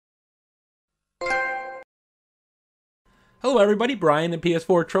Hello everybody, Brian at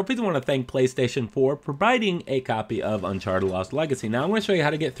PS4 Trophies. I want to thank PlayStation for providing a copy of Uncharted Lost Legacy. Now I'm going to show you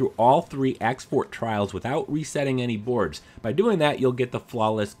how to get through all 3 export trials without resetting any boards. By doing that, you'll get the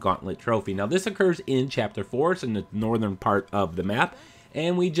Flawless Gauntlet Trophy. Now this occurs in Chapter 4, it's in the northern part of the map.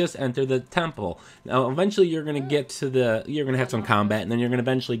 And we just enter the temple. Now, eventually, you're going to have some combat, and then you're going to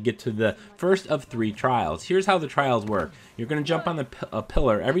eventually get to the first of 3 trials. Here's how the trials work. You're going to jump on a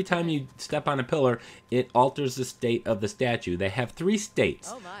pillar. Every time you step on a pillar, it alters the state of the statue. They have 3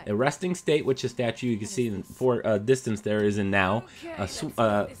 states. A resting state, which the statue you can see in distance there is in now.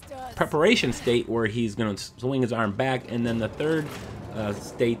 A preparation state, where he's going to swing his arm back, and then the third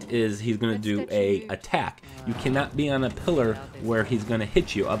state is he's going to do a attack. You cannot be on a pillar where he's going to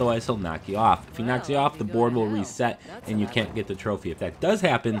hit you, otherwise he'll knock you off. If he knocks you off, the board will reset and you can't get the trophy. If that does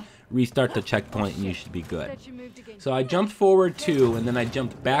happen, restart the checkpoint and you should be good. So I jumped forward 2 and then I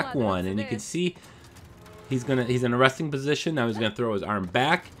jumped back 1, and you can see he's in a resting position. Now he's going to throw his arm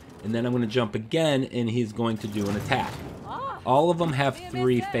back, and then I'm going to jump again and he's going to do an attack. All of them have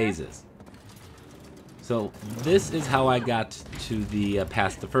 3 phases. So this is how I got to the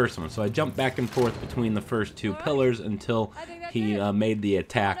past the first one. So I jumped back and forth between the first 2 pillars until he made the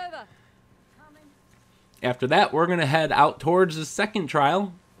attack. After that, we're going to head out towards the second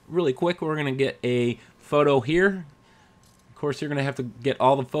trial. Really quick, we're going to get a photo here. Of course, you're going to have to get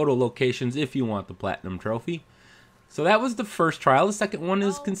all the photo locations if you want the Platinum Trophy. So that was the first trial. The second one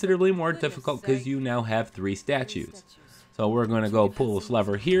is considerably more difficult because you now have 3 statues. So we're going to go pull this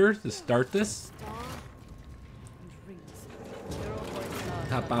lever here to start this.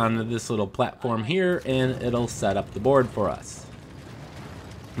 Hop onto this little platform here and it'll set up the board for us.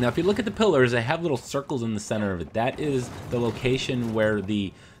 Now if you look at the pillars, they have little circles in the center of it. That is the location where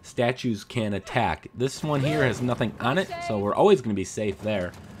the statues can attack. This one here has nothing on it, so we're always going to be safe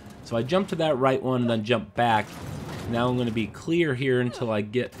there. So I jump to that right one, then jump back. Now I'm going to be clear here until I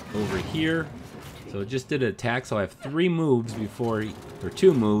get over here. So it just did an attack, so I have 3 moves before, or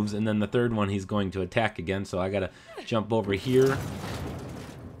 2 moves, and then the third one he's going to attack again. So I got to jump over here.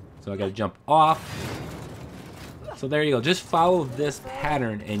 So I got to jump off. So there you go. Just follow this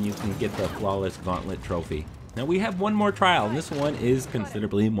pattern and you can get the Flawless Gauntlet Trophy. Now we have one more trial, and this one is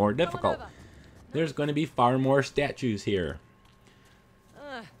considerably more difficult. There's going to be far more statues here.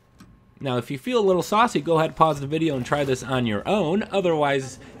 Now if you feel a little saucy, go ahead, pause the video and try this on your own.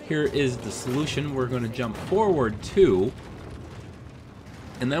 Otherwise, here is the solution. We're going to jump forward 2.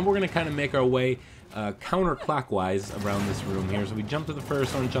 And then we're going to kind of make our way counterclockwise around this room here. So we jump to the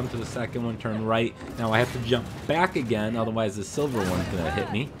first one, jump to the second one, turn right. Now I have to jump back again, otherwise the silver one's going to hit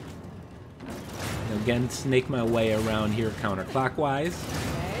me. And again, snake my way around here counterclockwise.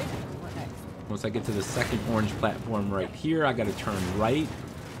 Once I get to the second orange platform right here, I got to turn right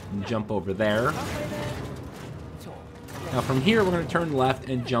and jump over there. Now from here, we're going to turn left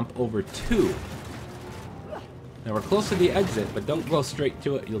and jump over 2. Now we're close to the exit, but don't go straight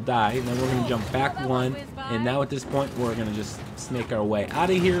to it, you'll die. And then we're going to jump back 1, and now at this point we're going to just snake our way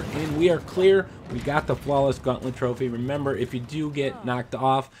out of here, and we are clear. We got the Flawless Gauntlet Trophy. Remember, if you do get knocked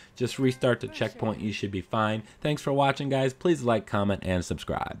off, just restart the checkpoint, you should be fine. Thanks for watching, guys. Please like, comment, and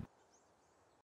subscribe.